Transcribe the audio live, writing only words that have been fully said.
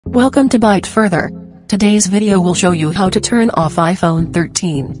Welcome to ByteFurther. Today's video will show you how to turn off iPhone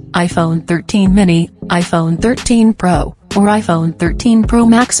 13, iPhone 13 mini, iPhone 13 Pro, or iPhone 13 Pro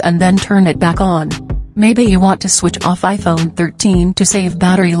Max and then turn it back on. Maybe you want to switch off iPhone 13 to save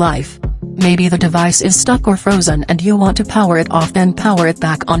battery life. Maybe the device is stuck or frozen and you want to power it off then power it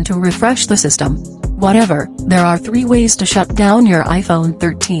back on to refresh the system. Whatever, there are 3 ways to shut down your iPhone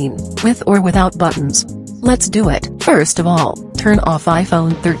 13, with or without buttons. Let's do it. First of all, turn off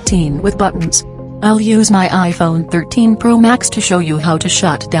iPhone 13 with buttons. I'll use my iPhone 13 Pro Max to show you how to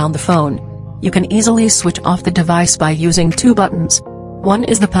shut down the phone. You can easily switch off the device by using 2 buttons. One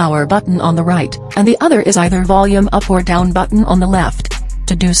is the power button on the right, and the other is either volume up or down button on the left.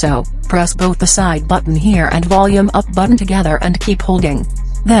 To do so, press both the side button here and volume up button together and keep holding.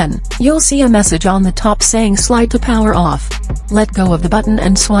 Then, you'll see a message on the top saying slide to power off. Let go of the button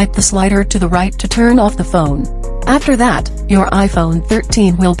and swipe the slider to the right to turn off the phone. After that, your iPhone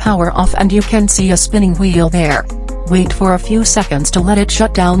 13 will power off and you can see a spinning wheel there. Wait for a few seconds to let it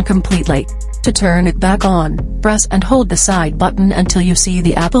shut down completely. To turn it back on, press and hold the side button until you see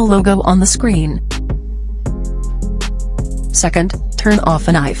the Apple logo on the screen. Second, turn off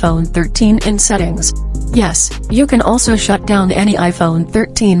an iPhone 13 in settings. Yes, you can also shut down any iPhone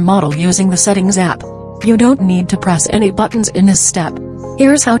 13 model using the Settings app. You don't need to press any buttons in this step.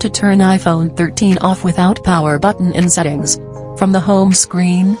 Here's how to turn iPhone 13 off without power button in settings. From the home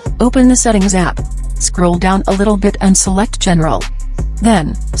screen, open the Settings app. Scroll down a little bit and select General.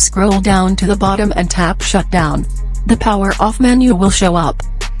 Then, scroll down to the bottom and tap Shutdown. The Power Off menu will show up.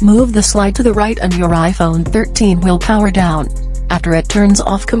 Move the slide to the right and your iPhone 13 will power down. After it turns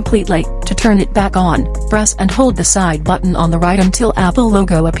off completely, to turn it back on, press and hold the side button on the right until Apple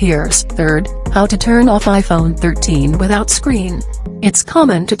logo appears. Third, how to turn off iPhone 13 without screen. It's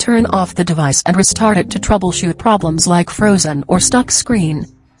common to turn off the device and restart it to troubleshoot problems like frozen or stuck screen.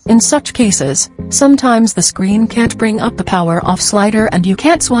 In such cases, sometimes the screen can't bring up the power off slider and you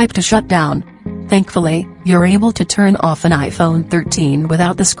can't swipe to shut down. Thankfully, you're able to turn off an iPhone 13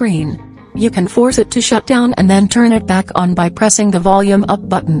 without the screen. You can force it to shut down and then turn it back on by pressing the volume up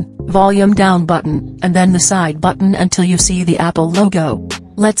button, volume down button, and then the side button until you see the Apple logo.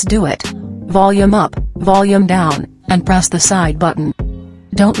 Let's do it. Volume up, volume down, and press the side button.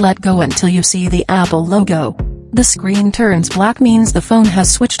 Don't let go until you see the Apple logo. The screen turns black means the phone has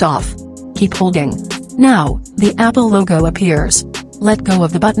switched off. Keep holding. Now, the Apple logo appears. Let go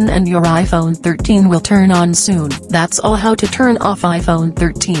of the button and your iPhone 13 will turn on soon. That's all how to turn off iPhone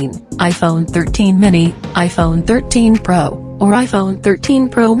 13, iPhone 13 mini, iPhone 13 Pro, or iPhone 13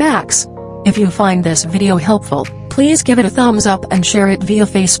 Pro Max. If you find this video helpful, please give it a thumbs up and share it via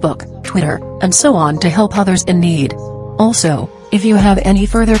Facebook, Twitter, and so on to help others in need. Also, if you have any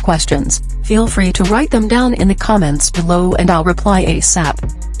further questions, feel free to write them down in the comments below and I'll reply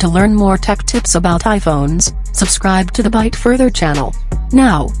ASAP. To learn more tech tips about iPhones, subscribe to the ByteFurther channel.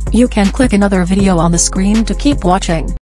 Now, you can click another video on the screen to keep watching.